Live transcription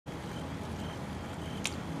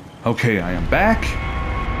Okay, I am back.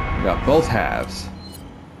 We got both halves.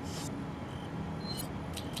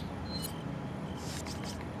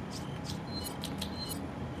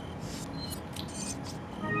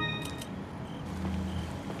 There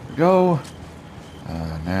we go.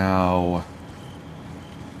 Now...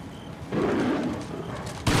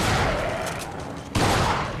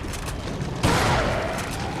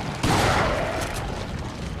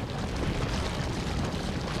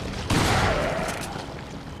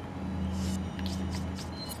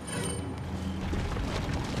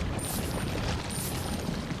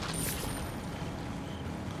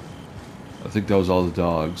 I think that was all the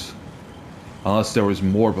dogs. Unless there was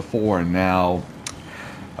more before and now...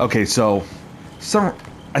 Okay, so...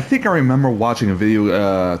 I think I remember watching a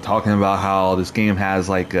video talking about how this game has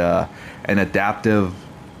like an adaptive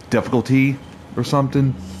difficulty or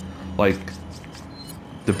something. Like,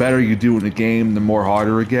 the better you do in the game, the more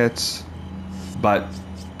harder it gets. But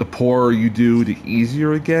the poorer you do, the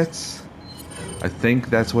easier it gets. I think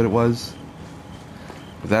that's what it was.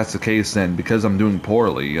 If that's the case, then because I'm doing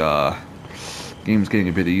poorly, game's getting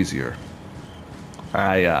a bit easier.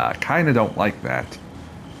 I kind of don't like that.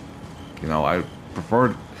 You know, I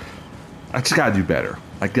prefer... I just gotta do better.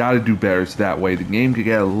 I gotta do better so that way the game could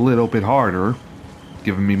get a little bit harder,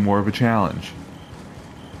 giving me more of a challenge.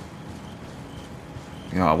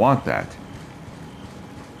 You know, I want that.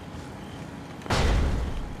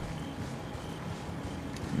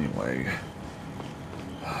 Anyway...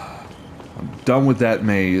 I'm done with that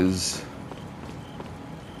maze.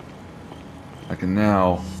 I can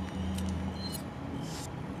now...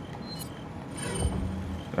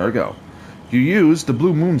 There we go. You use the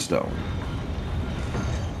blue moonstone.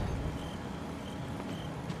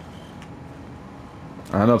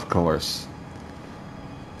 And of course.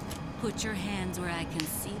 Put your hands where I can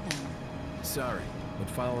see them. Sorry, but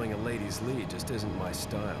following a lady's lead just isn't my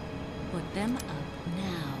style. Put them up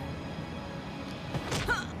now.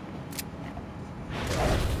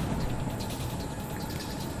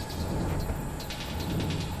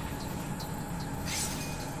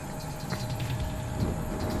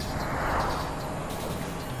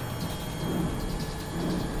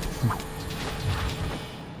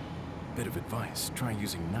 Bit of advice, try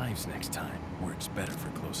using knives next time. Works better for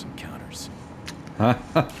close encounters.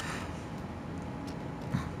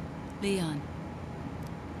 Leon.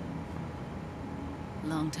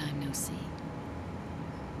 Long time no see.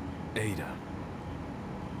 Ada.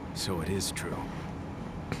 So it is true.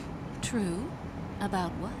 True?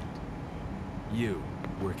 About what? You,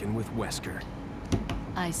 working with Wesker.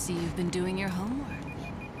 I see you've been doing your homework.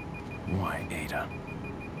 Why, Ada?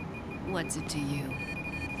 What's it to you?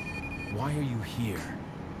 Why are you here?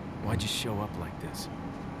 Why'd you show up like this?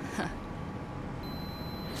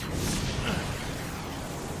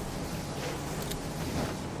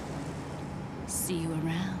 See you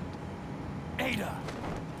around. Ada!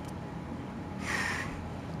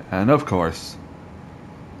 And of course.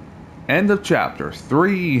 End of chapter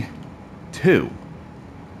 3, 2.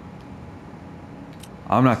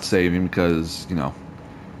 I'm not saving because, you know,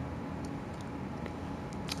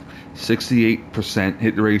 68%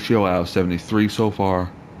 hit ratio out of 73 so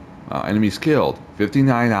far. Enemies killed,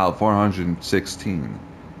 59 out of 416.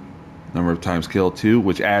 Number of times killed, 2,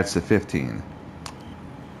 which adds to 15.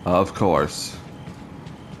 Of course.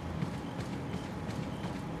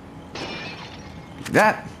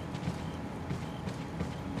 That.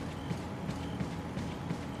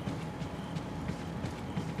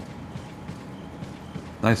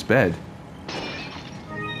 Nice bed.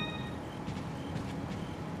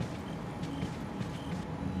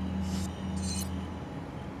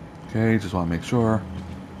 Okay, just want to make sure.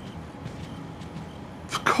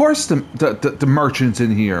 Of course the merchant's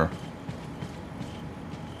in here.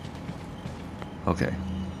 Okay.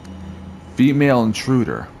 Female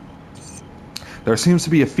intruder. There seems to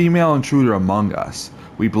be a female intruder among us.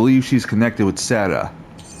 We believe she's connected with Sarah.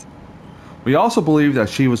 We also believe that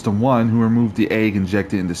she was the one who removed the egg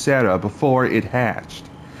injected into Sarah before it hatched.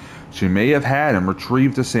 She may have had him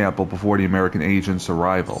retrieve the sample before the American agent's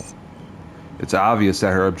arrival. It's obvious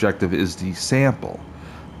that her objective is the sample.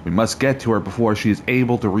 We must get to her before she is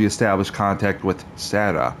able to reestablish contact with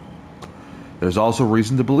Sarah. There's also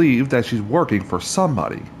reason to believe that she's working for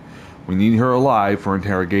somebody. We need her alive for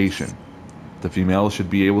interrogation. The female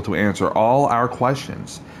should be able to answer all our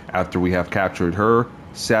questions. After we have captured her,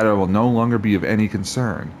 Sarah will no longer be of any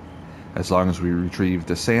concern. As long as we retrieve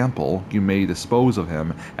the sample, you may dispose of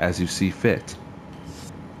him as you see fit.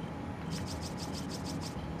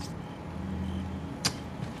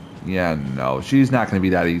 Yeah, no, she's not going to be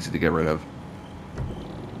that easy to get rid of.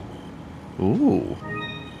 Ooh.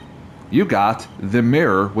 You got the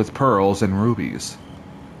mirror with pearls and rubies.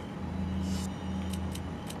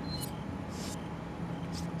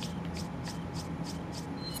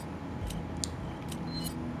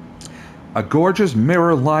 A gorgeous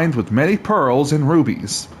mirror lined with many pearls and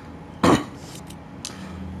rubies. I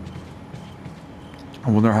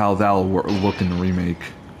wonder how that'll look in the remake.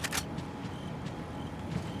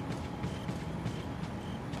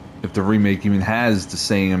 If the remake even has the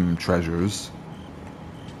same treasures.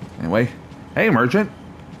 Anyway, hey merchant.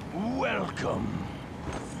 Welcome.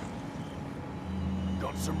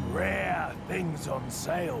 Got some rare things on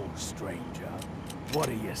sale, stranger. What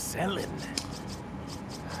are you selling?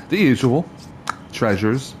 The usual.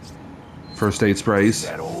 Treasures. First aid sprays. Is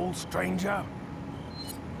that all, stranger?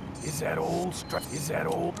 Is that all, Is that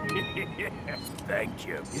all? Thank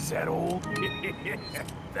you. Is that all?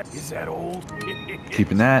 Is that all?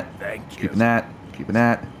 Keeping that. Thank you. Keeping that. Keeping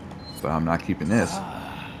that. But I'm not keeping this.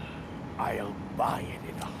 I'll buy it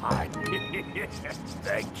in a high.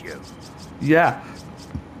 Thank you. Yeah.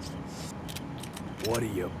 What are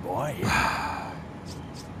you buying?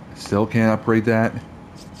 Still can't upgrade that.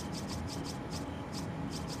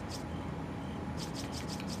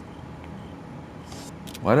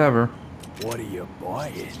 Whatever. What are you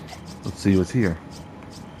buying? Let's see what's here.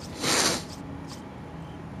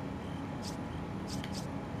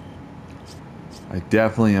 I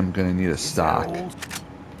definitely am gonna need a stock.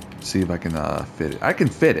 See if I can fit it. I can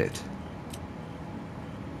fit it.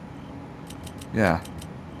 Yeah.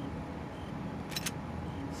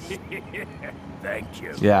 Thank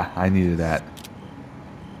you. Yeah, I needed that.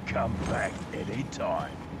 Come back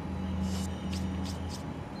anytime.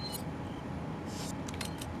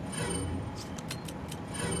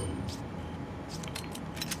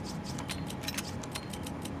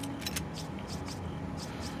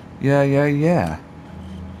 Yeah.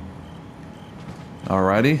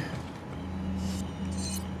 Alrighty.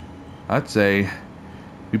 I'd say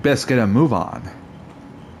we best get a move on.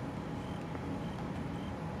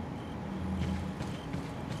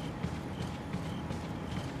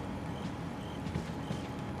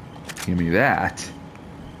 Give me that.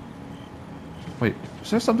 Wait,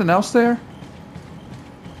 is there something else there?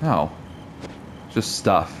 No. Just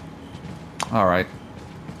stuff. Alright.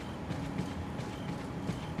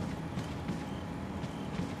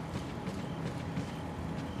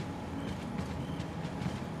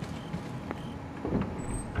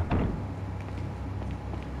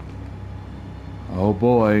 Oh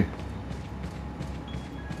boy.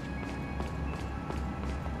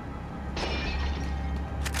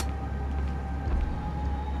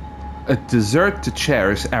 A dessert to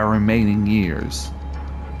cherish our remaining years.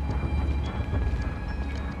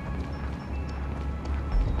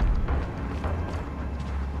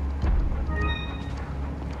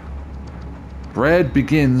 Bread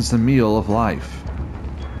begins the meal of life.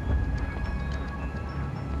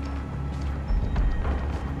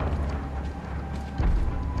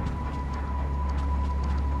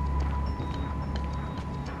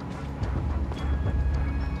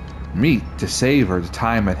 Meat to savor the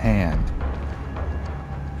time at hand.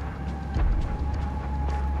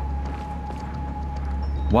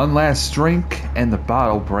 One last drink and the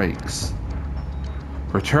bottle breaks,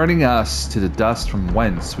 returning us to the dust from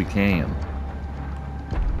whence we came.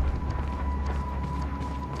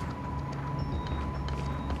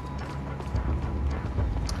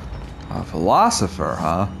 A philosopher,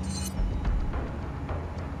 huh?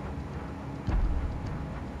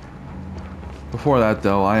 Before that,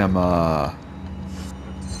 though, I am,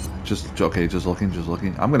 just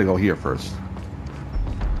looking. I'm gonna go here first.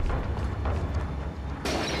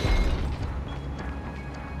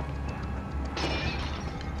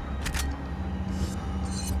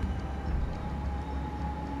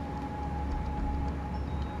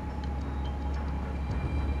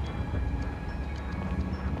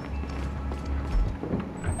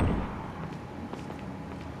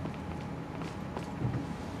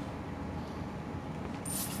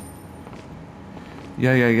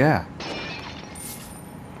 Yeah.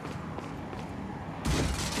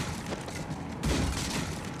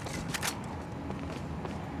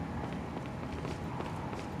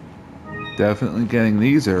 Definitely getting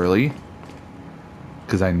these early,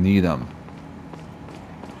 because I need them.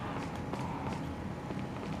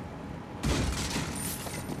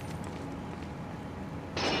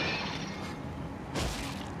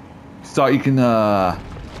 Thought you can,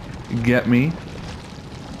 get me?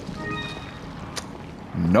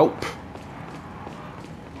 Nope.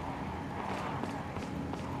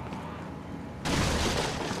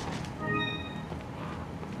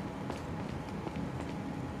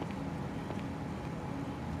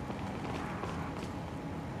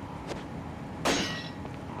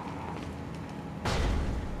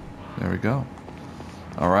 There we go.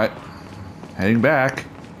 Alright. Heading back.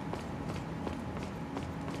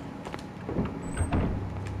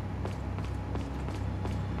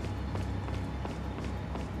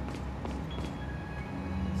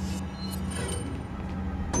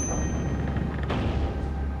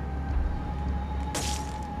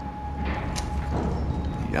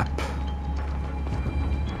 Yep.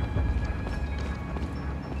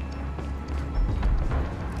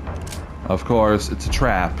 Of course, it's a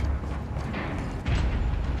trap.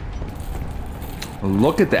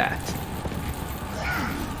 Look at that.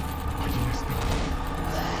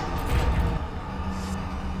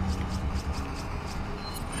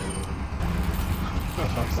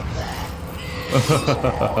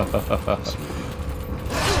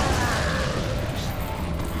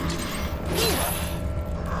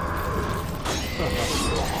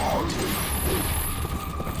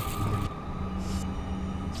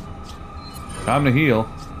 Time to heal.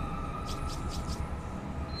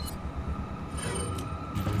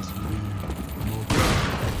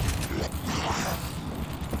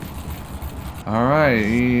 Alright,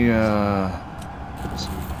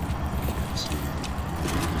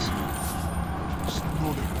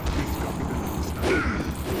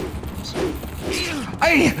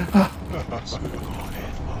 Ay!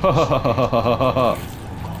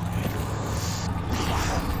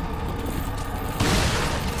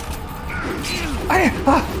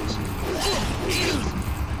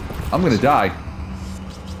 I'm gonna die.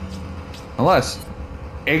 Unless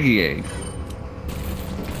Eggy Egg.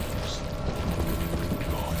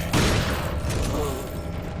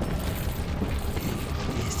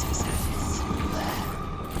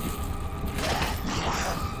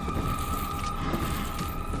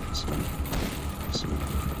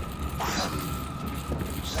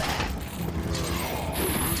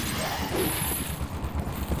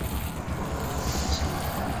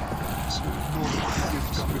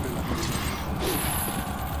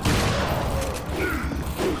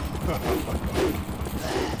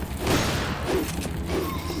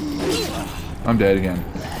 I'm dead again.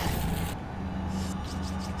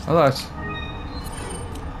 Alas.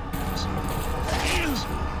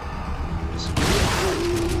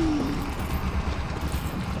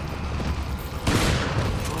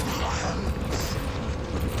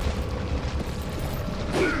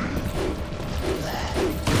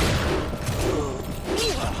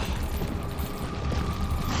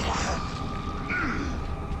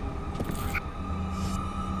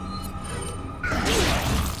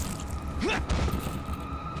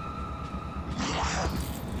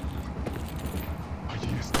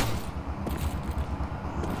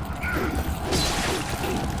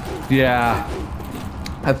 Yeah,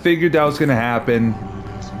 I figured that was gonna happen.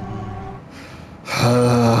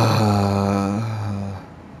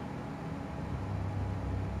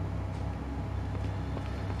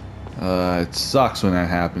 It sucks when that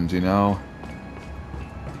happens, you know?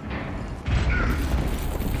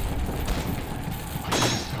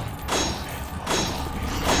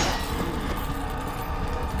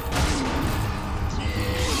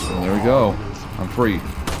 And there we go. I'm free.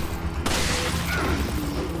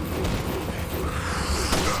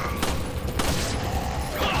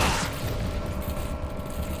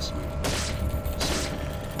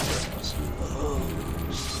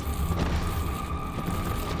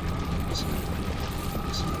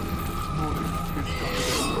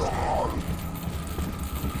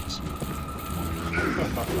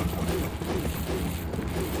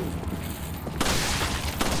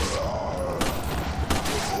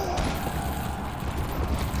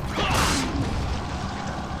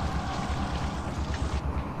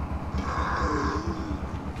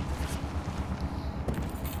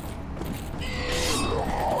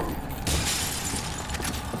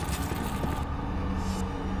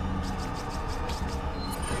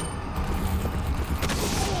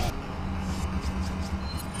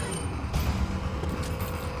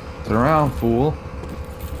 Turn around, fool.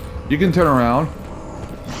 You can turn around.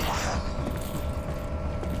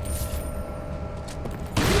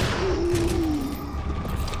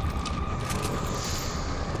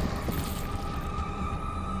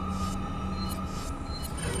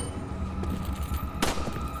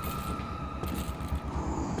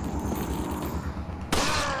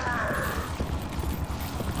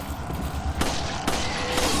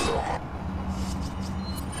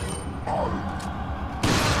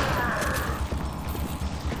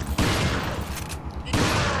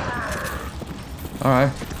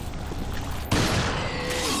 Alright.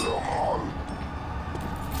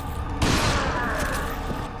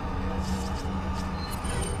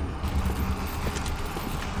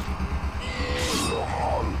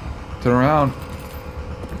 Turn around.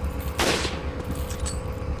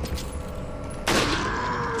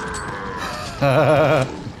 I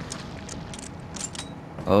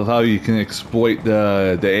love how you can exploit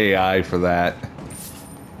the AI for that.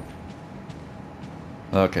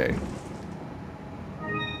 Okay.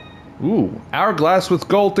 Ooh, hourglass with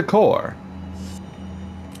gold decor.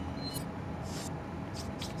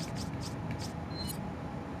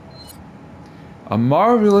 A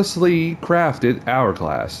marvelously crafted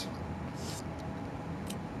hourglass.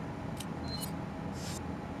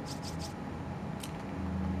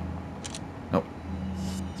 Nope.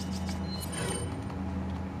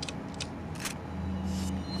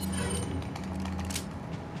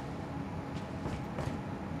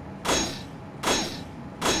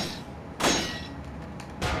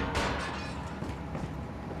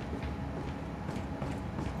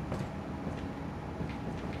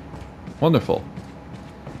 Wonderful.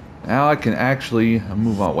 Now I can actually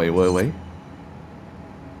move on. Wait.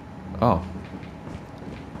 Oh.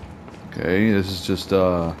 Okay, this is just,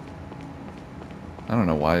 I don't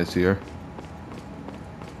know why it's here.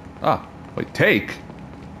 Ah, wait, take?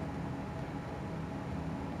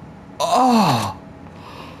 Oh!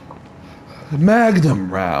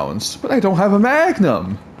 Magnum rounds. But I don't have a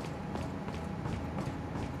Magnum!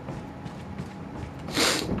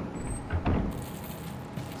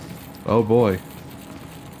 Oh boy.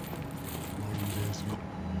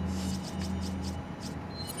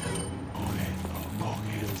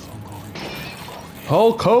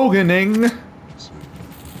 Hulk Hoganing!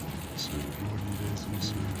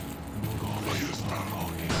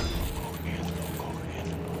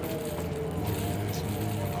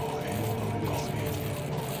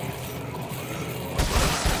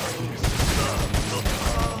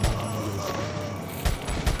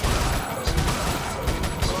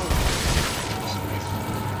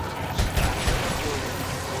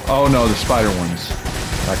 Oh no, the spider ones.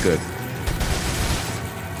 Not good.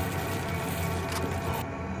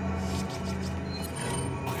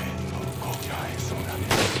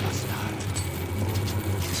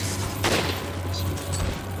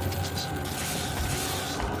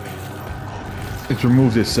 It's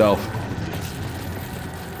removed itself.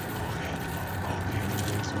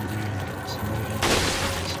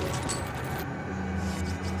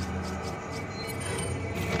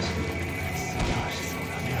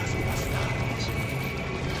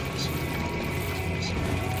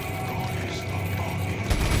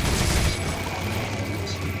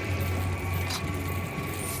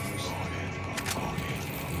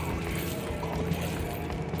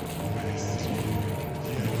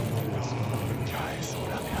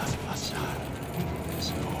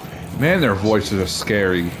 Man, their voices are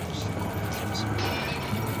scary.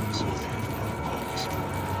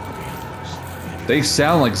 They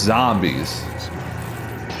sound like zombies.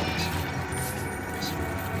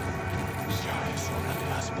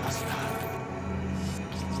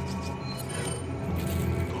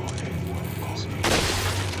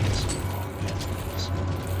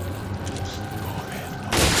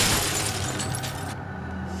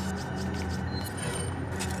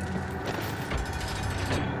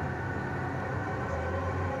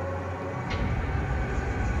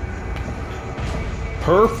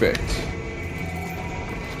 Perfect.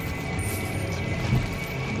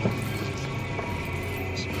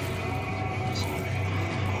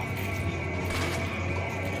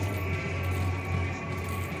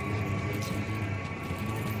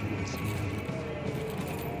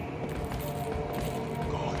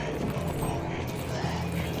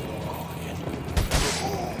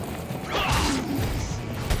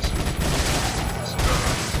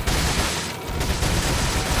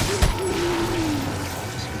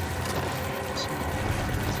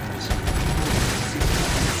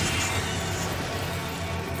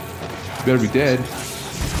 You better be dead.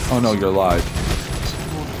 Oh no, you're alive.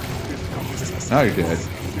 Now you're dead.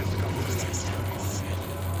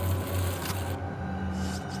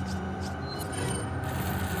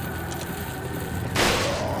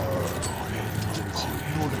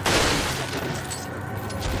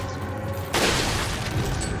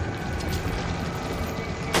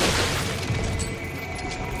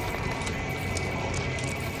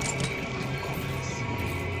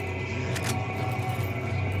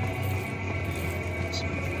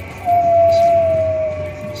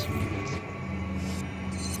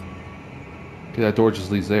 Okay, that door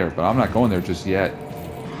just leads there, but I'm not going there just yet.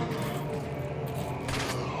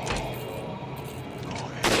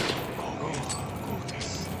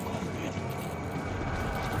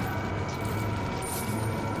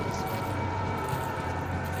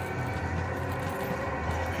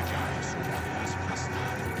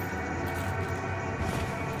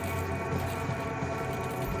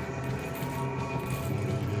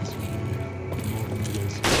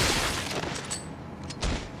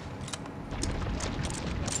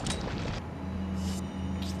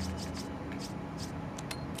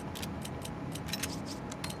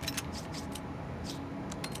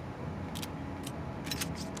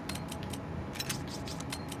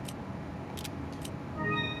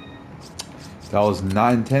 That was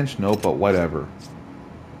not intentional, but whatever.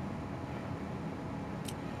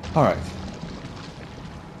 Alright.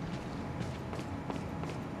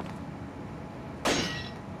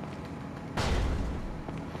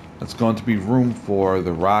 That's going to be room for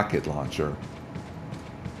the rocket launcher.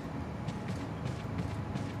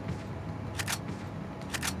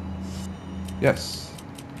 Yes.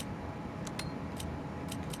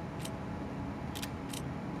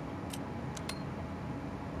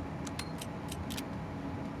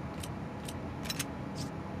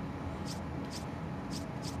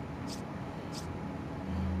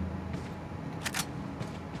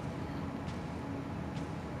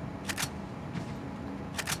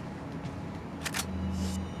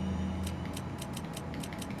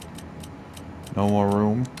 No more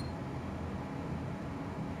room.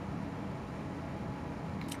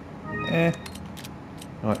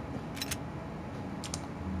 What?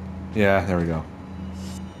 Yeah, there we go.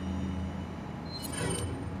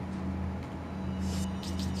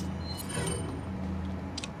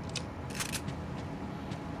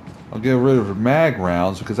 I'll get rid of the mag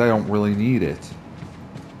rounds because I don't really need it.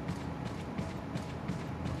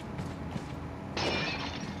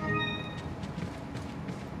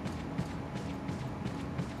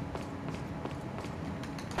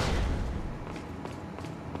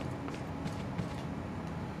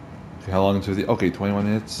 How long until the... Okay, 21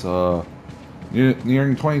 minutes.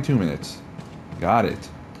 Nearing 22 minutes. Got it.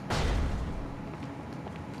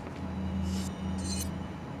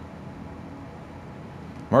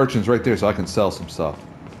 Merchant's right there, so I can sell some stuff.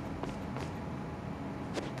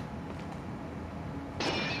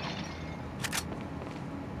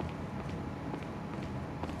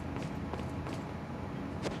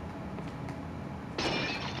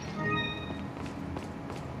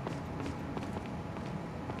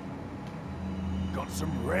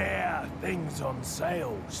 Some rare things on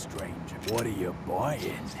sale, stranger. What are you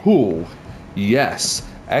buying? Ooh, yes.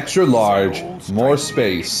 Extra large, more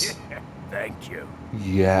space. Thank you.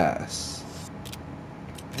 Yes.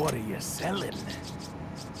 What are you selling?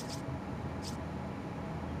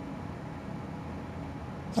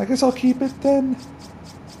 I guess I'll keep it then.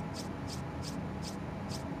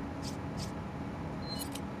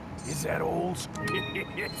 Is that all?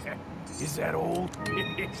 Is that all?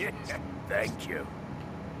 Thank you.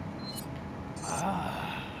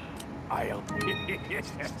 Ah, I'll...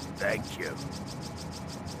 Thank you.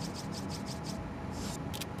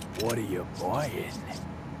 What are you buying?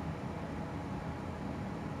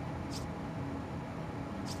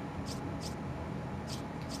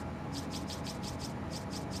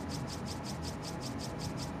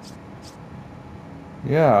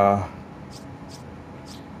 Yeah.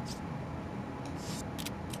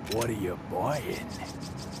 What are you buying?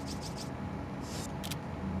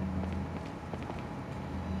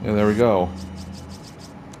 Yeah, there we go.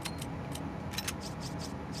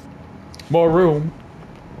 More room.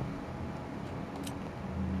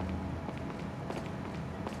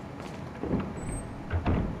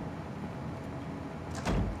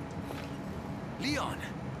 Leon,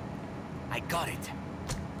 I got it.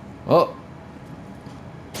 Oh.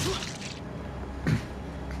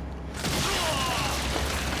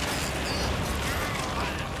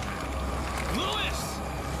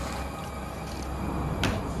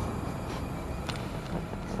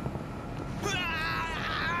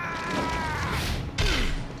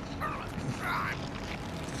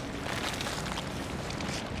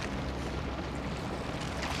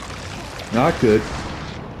 Not good.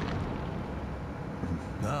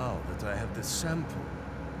 Now that I have the sample,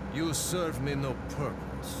 you serve me no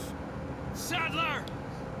purpose. Sadler!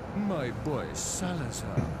 My boy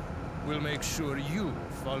Salazar will make sure you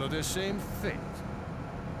follow the same fate.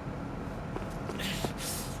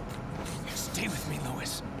 Stay with me,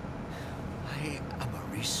 Louis. I am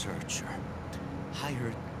a researcher,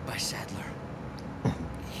 hired by Sadler.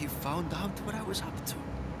 He found out what I was up to.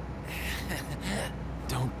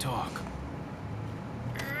 Don't talk.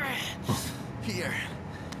 Here.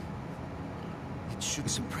 It should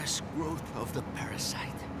suppress growth of the parasite.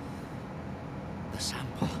 The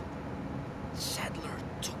sample. Sadler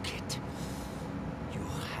took it. You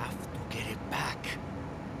have to get it back.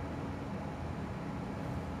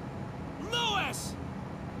 Louis!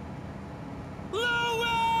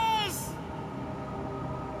 Louis!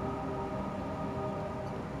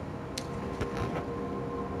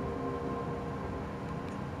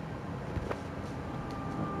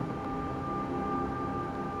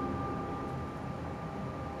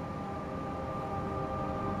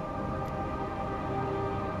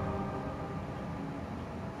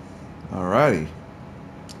 Alrighty.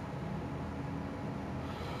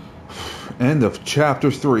 End of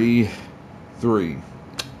chapter 3. 3.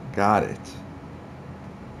 Got it.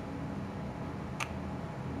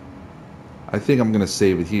 I think I'm going to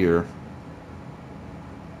save it here.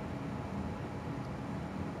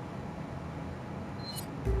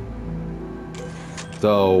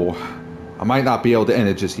 Though, I might not be able to end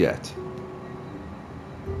it just yet.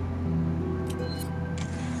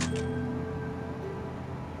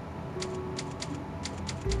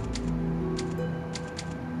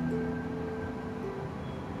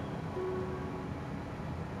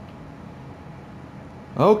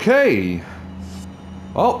 Okay.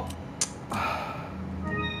 Oh.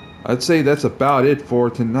 I'd say that's about it for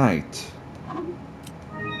tonight.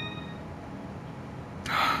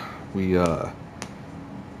 We,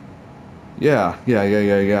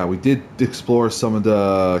 Yeah. We did explore some of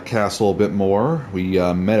the castle a bit more. We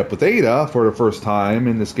met up with Ada for the first time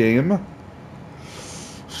in this game.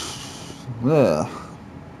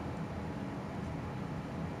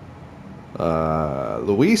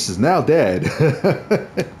 Luis is now dead.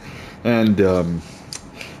 And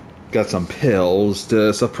got some pills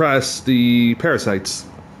to suppress the parasites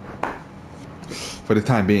for the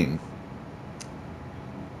time being.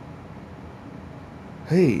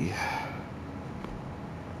 Hey.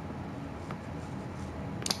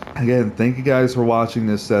 Again, thank you guys for watching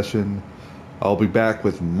this session. I'll be back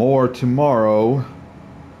with more tomorrow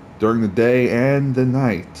during the day and the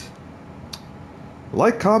night.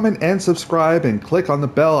 Like, comment, and subscribe, and click on the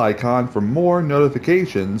bell icon for more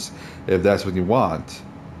notifications if that's what you want.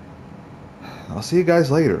 I'll see you guys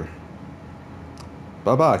later.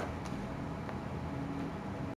 Bye-bye.